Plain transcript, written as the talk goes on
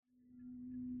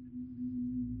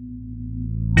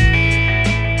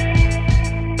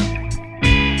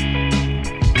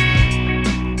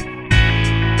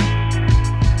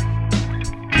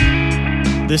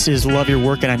This is Love Your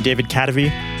Work, and I'm David Cadavy.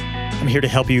 I'm here to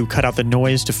help you cut out the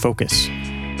noise to focus.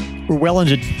 We're well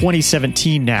into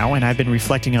 2017 now, and I've been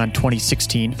reflecting on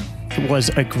 2016. It was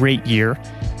a great year.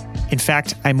 In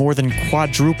fact, I more than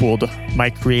quadrupled my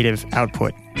creative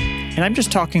output. And I'm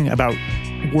just talking about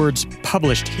words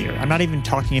published here. I'm not even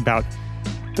talking about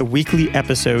the weekly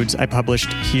episodes I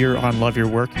published here on Love Your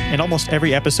Work, and almost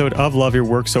every episode of Love Your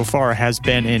Work so far has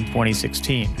been in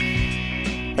 2016.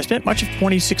 I spent much of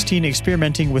 2016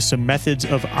 experimenting with some methods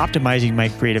of optimizing my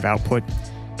creative output,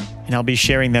 and I'll be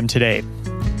sharing them today.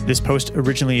 This post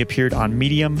originally appeared on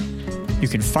Medium. You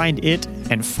can find it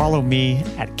and follow me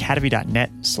at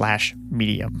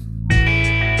cadavy.net/medium.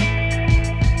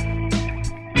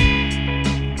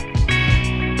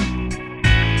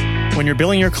 When you're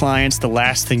billing your clients, the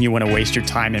last thing you want to waste your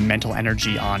time and mental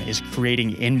energy on is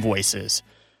creating invoices.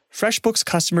 FreshBooks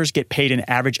customers get paid an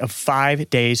average of 5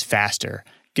 days faster.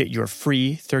 Get your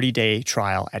free 30-day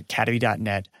trial at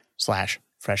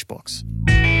cadavy.net/freshbooks.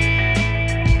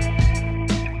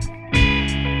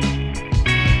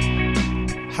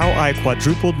 How I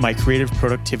quadrupled my creative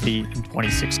productivity in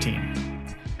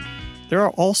 2016. There are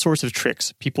all sorts of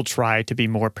tricks people try to be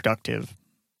more productive.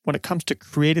 When it comes to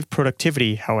creative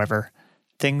productivity, however,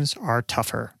 things are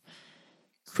tougher.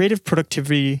 Creative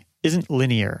productivity isn't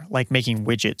linear, like making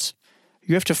widgets.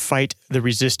 You have to fight the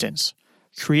resistance,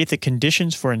 create the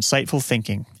conditions for insightful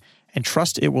thinking, and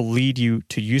trust it will lead you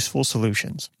to useful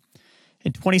solutions.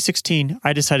 In 2016,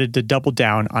 I decided to double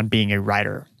down on being a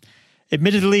writer.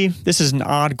 Admittedly, this is an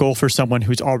odd goal for someone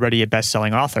who's already a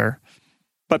best-selling author,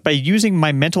 but by using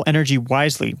my mental energy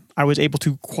wisely, I was able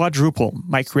to quadruple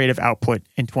my creative output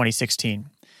in 2016.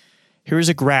 Here is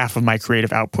a graph of my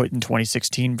creative output in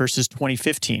 2016 versus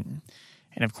 2015.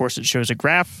 And of course, it shows a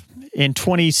graph. In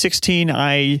 2016,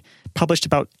 I published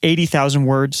about 80,000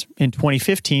 words. In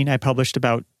 2015, I published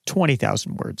about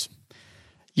 20,000 words.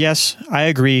 Yes, I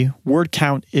agree, word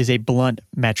count is a blunt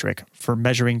metric for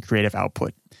measuring creative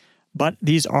output. But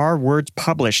these are words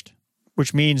published,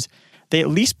 which means they at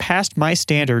least passed my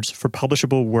standards for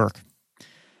publishable work.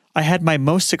 I had my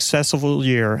most successful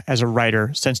year as a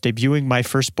writer since debuting my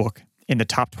first book in the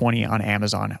top 20 on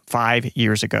Amazon 5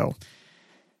 years ago.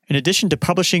 In addition to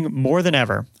publishing more than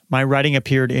ever, my writing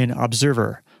appeared in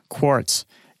Observer, Quartz,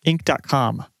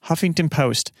 Inc.com, Huffington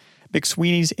Post,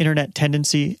 McSweeney's Internet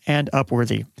Tendency, and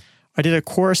Upworthy. I did a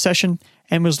Quora session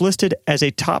and was listed as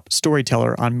a top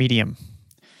storyteller on Medium.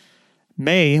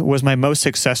 May was my most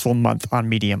successful month on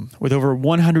Medium, with over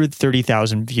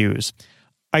 130,000 views.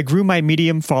 I grew my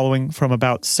Medium following from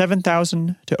about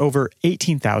 7,000 to over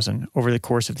 18,000 over the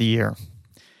course of the year.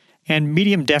 And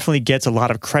Medium definitely gets a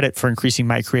lot of credit for increasing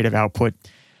my creative output.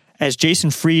 As Jason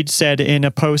Fried said in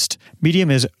a post, Medium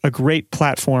is a great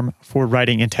platform for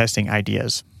writing and testing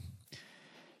ideas.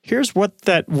 Here's what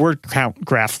that word count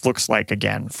graph looks like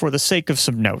again, for the sake of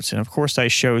some notes. And of course, I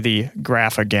show the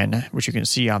graph again, which you can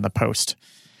see on the post.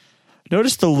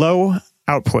 Notice the low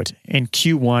output in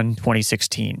Q1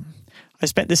 2016. I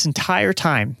spent this entire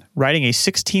time writing a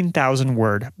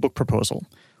 16,000-word book proposal,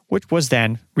 which was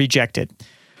then rejected.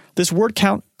 This word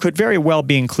count could very well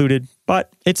be included, but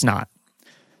it's not.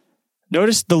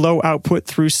 Notice the low output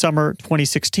through summer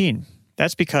 2016.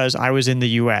 That's because I was in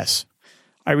the US.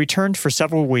 I returned for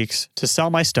several weeks to sell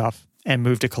my stuff and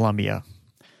moved to Colombia.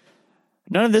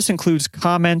 None of this includes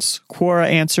comments, Quora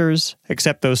answers,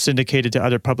 except those syndicated to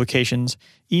other publications,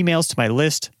 emails to my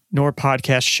list, nor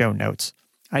podcast show notes.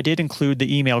 I did include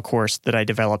the email course that I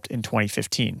developed in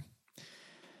 2015.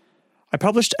 I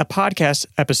published a podcast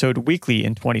episode weekly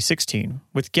in 2016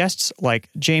 with guests like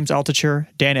James Altucher,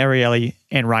 Dan Ariely,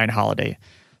 and Ryan Holiday.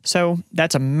 So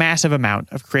that's a massive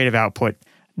amount of creative output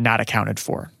not accounted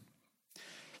for.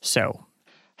 So,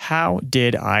 how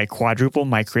did I quadruple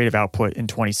my creative output in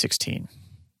 2016?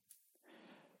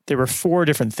 There were 4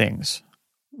 different things.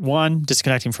 1,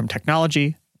 disconnecting from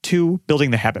technology. 2,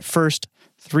 building the habit first.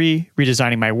 3,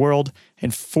 redesigning my world.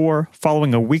 And 4,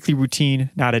 following a weekly routine,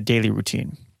 not a daily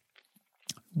routine.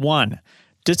 1,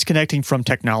 disconnecting from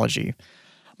technology.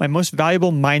 My most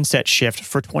valuable mindset shift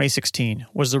for 2016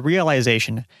 was the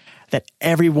realization that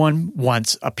everyone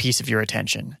wants a piece of your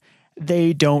attention.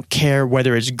 They don't care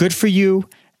whether it's good for you,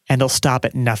 and they'll stop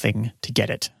at nothing to get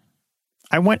it.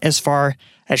 I went as far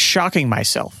as shocking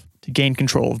myself to gain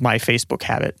control of my Facebook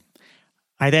habit.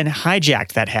 I then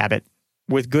hijacked that habit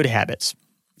with good habits.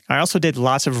 I also did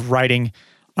lots of writing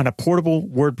on a portable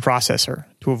word processor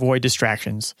to avoid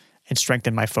distractions and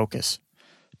strengthen my focus.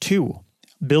 2,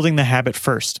 building the habit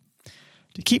first.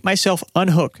 To keep myself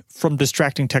unhooked from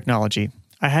distracting technology,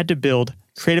 I had to build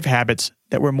creative habits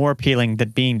that were more appealing than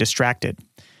being distracted.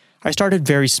 I started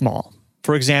very small.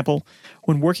 For example,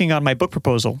 when working on my book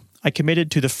proposal, I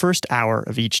committed to the first hour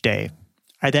of each day.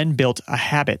 I then built a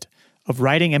habit of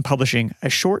writing and publishing a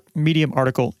short, medium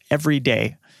article every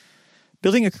day.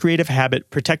 Building a creative habit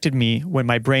protected me when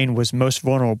my brain was most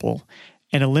vulnerable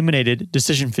and eliminated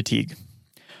decision fatigue.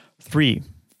 3.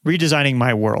 Redesigning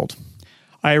my world.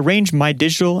 I arranged my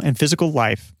digital and physical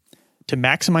life to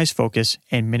maximize focus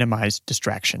and minimize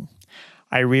distraction.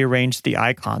 I rearranged the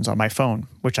icons on my phone,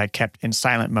 which I kept in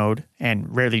silent mode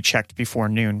and rarely checked before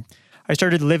noon. I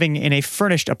started living in a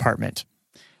furnished apartment.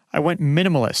 I went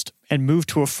minimalist and moved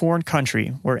to a foreign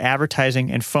country where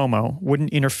advertising and FOMO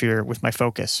wouldn't interfere with my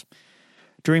focus.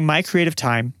 During my creative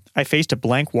time, I faced a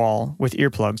blank wall with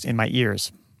earplugs in my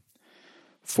ears.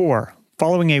 4.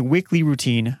 Following a weekly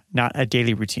routine, not a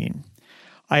daily routine.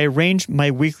 I arranged my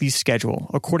weekly schedule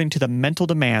according to the mental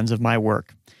demands of my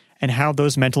work and how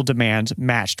those mental demands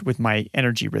matched with my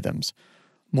energy rhythms.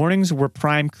 Mornings were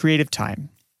prime creative time.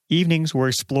 Evenings were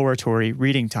exploratory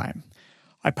reading time.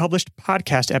 I published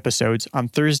podcast episodes on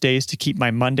Thursdays to keep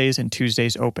my Mondays and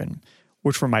Tuesdays open,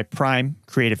 which were my prime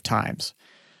creative times.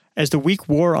 As the week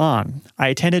wore on, I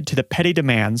attended to the petty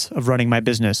demands of running my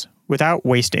business without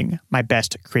wasting my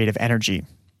best creative energy.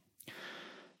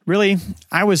 Really,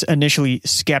 I was initially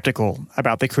skeptical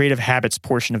about the creative habits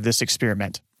portion of this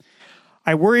experiment.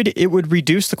 I worried it would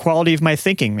reduce the quality of my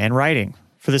thinking and writing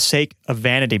for the sake of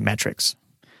vanity metrics.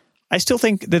 I still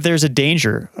think that there's a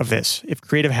danger of this if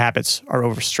creative habits are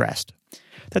overstressed.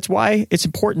 That's why it's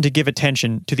important to give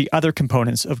attention to the other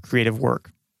components of creative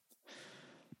work.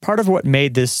 Part of what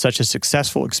made this such a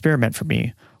successful experiment for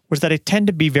me was that I tend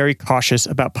to be very cautious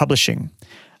about publishing.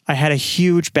 I had a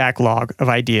huge backlog of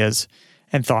ideas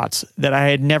and thoughts that I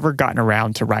had never gotten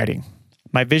around to writing.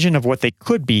 My vision of what they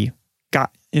could be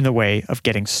got in the way of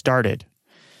getting started.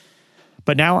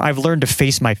 But now I've learned to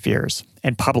face my fears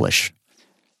and publish.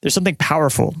 There's something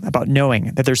powerful about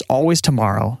knowing that there's always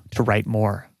tomorrow to write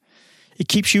more. It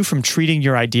keeps you from treating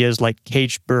your ideas like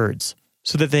caged birds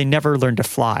so that they never learn to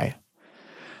fly.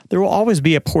 There will always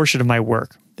be a portion of my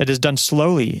work that is done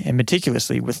slowly and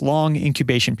meticulously with long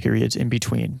incubation periods in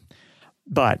between.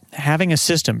 But having a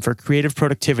system for creative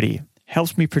productivity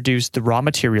helps me produce the raw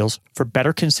materials for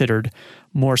better considered,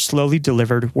 more slowly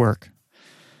delivered work.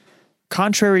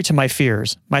 Contrary to my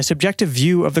fears, my subjective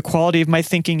view of the quality of my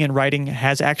thinking and writing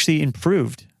has actually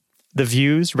improved. The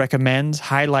views, recommends,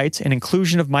 highlights, and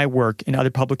inclusion of my work in other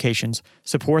publications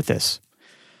support this.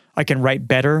 I can write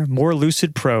better, more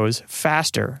lucid prose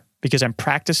faster because I'm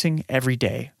practicing every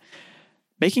day.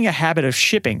 Making a habit of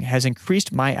shipping has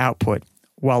increased my output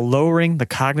while lowering the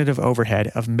cognitive overhead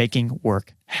of making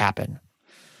work happen.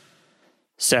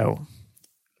 So,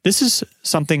 this is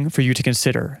something for you to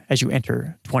consider as you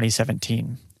enter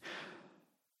 2017.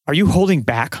 Are you holding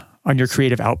back on your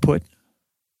creative output?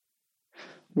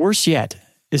 Worse yet,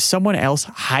 is someone else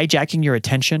hijacking your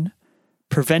attention,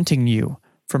 preventing you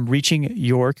from reaching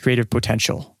your creative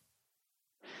potential?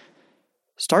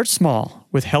 Start small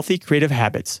with healthy creative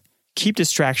habits, keep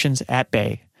distractions at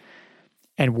bay,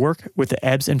 and work with the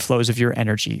ebbs and flows of your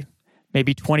energy.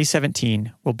 Maybe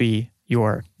 2017 will be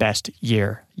your best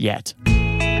year yet.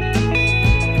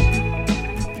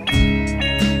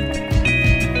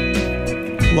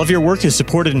 Love Your Work is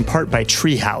supported in part by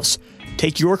Treehouse.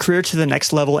 Take your career to the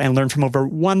next level and learn from over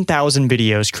 1,000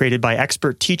 videos created by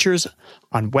expert teachers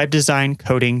on web design,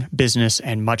 coding, business,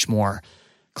 and much more.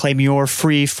 Claim your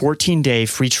free 14-day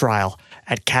free trial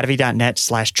at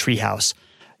cadavy.net/treehouse.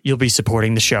 You'll be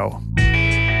supporting the show.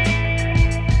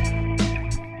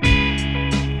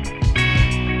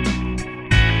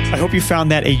 I hope you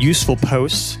found that a useful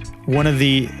post. One of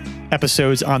the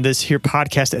episodes on this here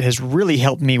podcast that has really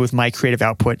helped me with my creative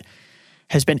output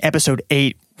has been episode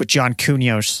 8 with John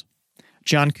Cunios.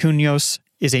 John Cunios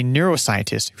is a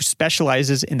neuroscientist who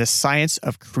specializes in the science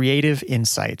of creative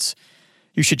insights.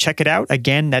 You should check it out.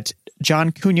 Again, that's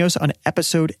John Cunios on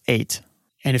episode 8.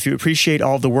 And if you appreciate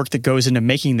all the work that goes into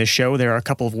making this show, there are a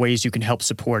couple of ways you can help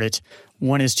support it.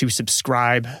 One is to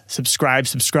subscribe on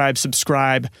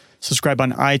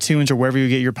iTunes or wherever you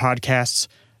get your podcasts.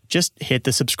 Just hit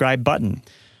the subscribe button.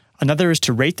 Another is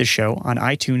to rate the show on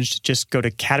iTunes. Just go to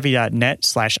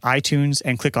cadavy.net/iTunes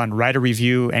and click on write a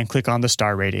review and click on the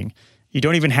star rating. You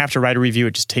don't even have to write a review.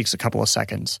 It just takes a couple of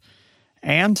seconds.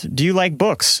 And do you like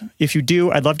books? If you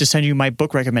do, I'd love to send you my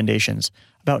book recommendations.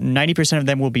 About 90% of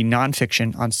them will be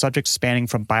nonfiction on subjects spanning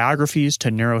from biographies to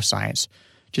neuroscience.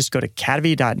 Just go to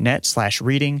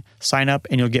cadavy.net/reading, sign up,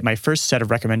 and you'll get my first set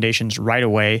of recommendations right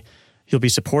away. You'll be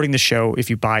supporting the show if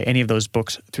you buy any of those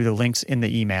books through the links in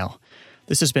the email.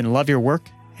 This has been Love Your Work,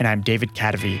 and I'm David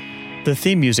Cadavy. The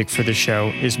theme music for the show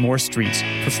is More Streets,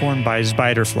 performed by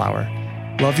Spiderflower.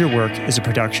 Love Your Work is a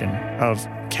production of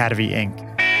Cadavy Inc.